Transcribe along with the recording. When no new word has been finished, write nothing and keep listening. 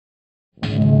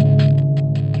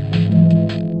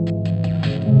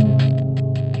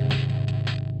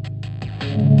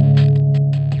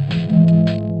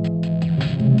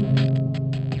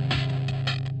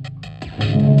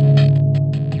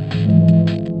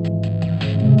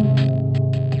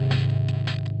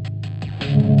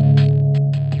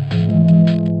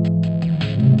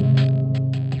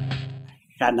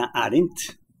Hannah Arendt,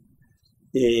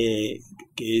 que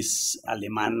es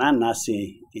alemana,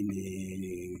 nace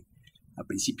a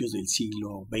principios del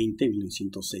siglo XX,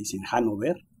 1906, en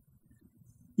Hannover,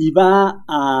 y va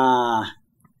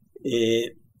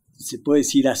se puede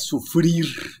decir, a sufrir,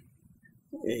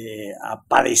 a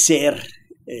padecer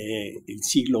el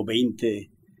siglo XX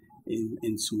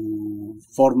en su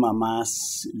forma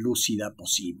más lúcida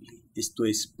posible. Esto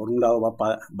es, por un lado,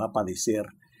 va a padecer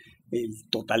el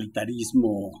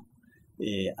totalitarismo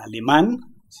alemán,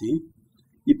 ¿sí?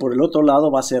 Y por el otro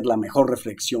lado va a ser la mejor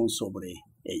reflexión sobre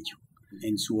ello.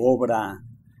 En su obra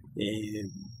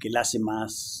que la hace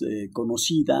más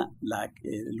conocida,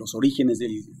 Los orígenes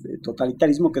del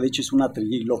totalitarismo, que de hecho es una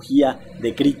trilogía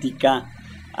de crítica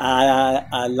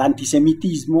al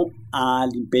antisemitismo,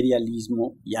 al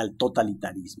imperialismo y al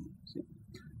totalitarismo, ¿sí?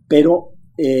 Pero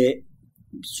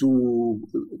su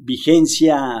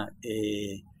vigencia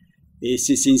es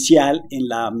esencial en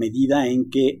la medida en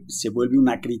que se vuelve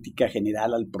una crítica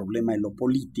general al problema de lo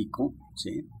político,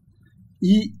 ¿sí?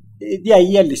 Y de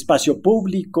ahí el espacio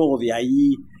público, de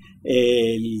ahí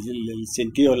el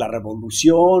sentido de la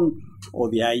revolución, o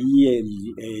de ahí el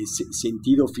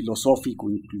sentido filosófico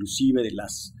inclusive de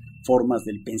las formas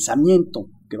del pensamiento,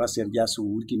 que va a ser ya su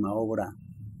última obra,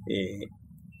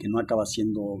 que no acaba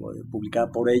siendo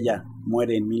publicada por ella,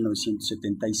 muere en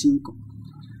 1975.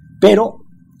 Pero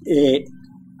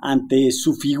ante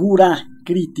su figura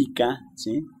crítica,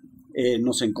 ¿sí?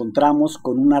 Nos encontramos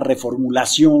con una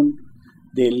reformulación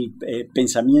del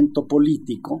pensamiento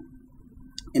político,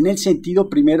 en el sentido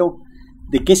primero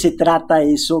de qué se trata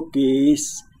eso que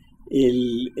es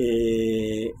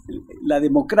la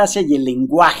democracia y el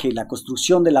lenguaje, la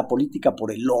construcción de la política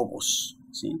por el logos,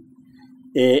 ¿sí?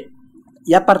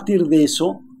 Y a partir de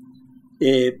eso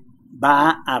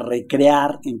va a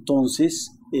recrear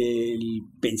entonces el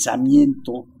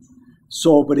pensamiento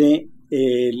sobre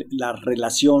las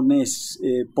relaciones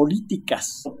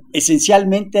políticas,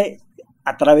 esencialmente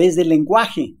a través del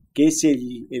lenguaje, que es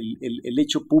el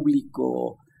hecho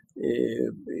público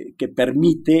que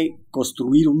permite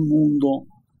construir un mundo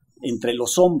entre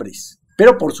los hombres.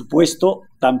 Pero por supuesto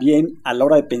también a la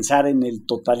hora de pensar en el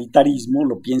totalitarismo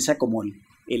lo piensa como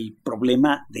el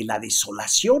problema de la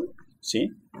desolación, ¿sí?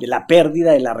 De la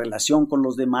pérdida de la relación con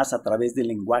los demás a través del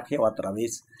lenguaje o a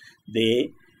través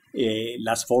de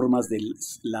las formas de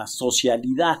la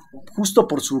socialidad. Justo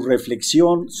por su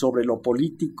reflexión sobre lo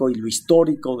político y lo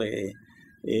histórico del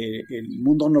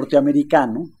mundo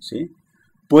norteamericano, ¿sí?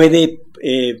 Puede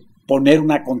poner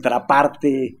una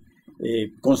contraparte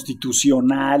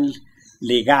constitucional,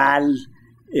 legal,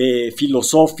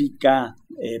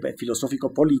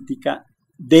 filosófico-política,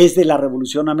 desde la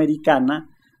Revolución Americana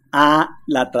a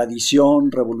la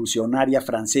tradición revolucionaria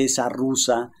francesa,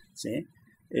 rusa, ¿sí?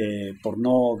 Por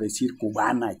no decir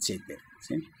cubana, etcétera,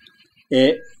 ¿sí?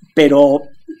 Pero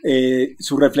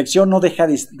su reflexión no deja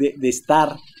de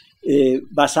estar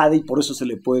basada, y por eso se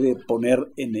le puede poner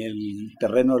en el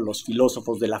terreno de los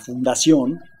filósofos de la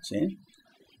fundación, ¿sí?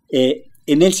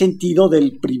 En el sentido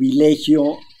del privilegio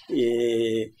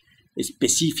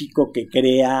específico que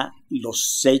crea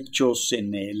los hechos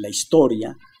en la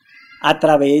historia a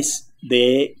través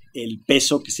del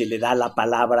peso que se le da a la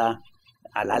palabra,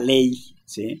 a la ley,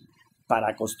 ¿sí?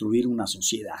 Para construir una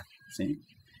sociedad, ¿sí?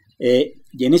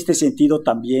 Y en este sentido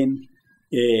también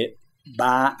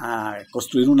va a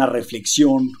construir una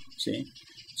reflexión, ¿sí?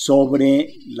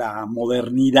 Sobre la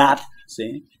modernidad,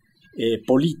 ¿sí?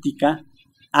 Política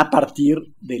a partir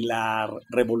de la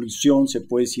revolución, se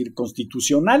puede decir,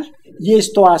 constitucional, y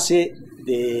esto hace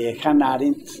de Hannah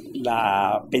Arendt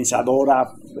la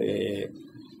pensadora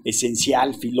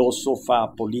esencial,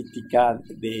 filósofa política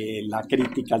de la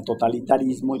crítica al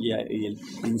totalitarismo y el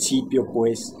principio,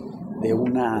 pues, de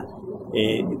una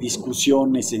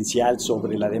discusión esencial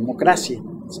sobre la democracia,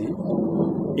 ¿sí?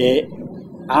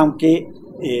 Aunque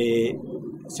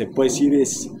se puede decir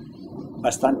es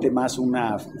bastante más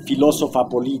una filósofa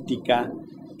política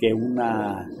que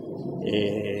una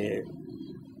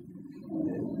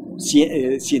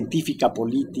científica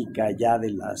política ya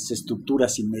de las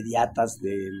estructuras inmediatas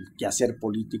del quehacer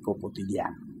político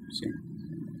cotidiano, ¿sí?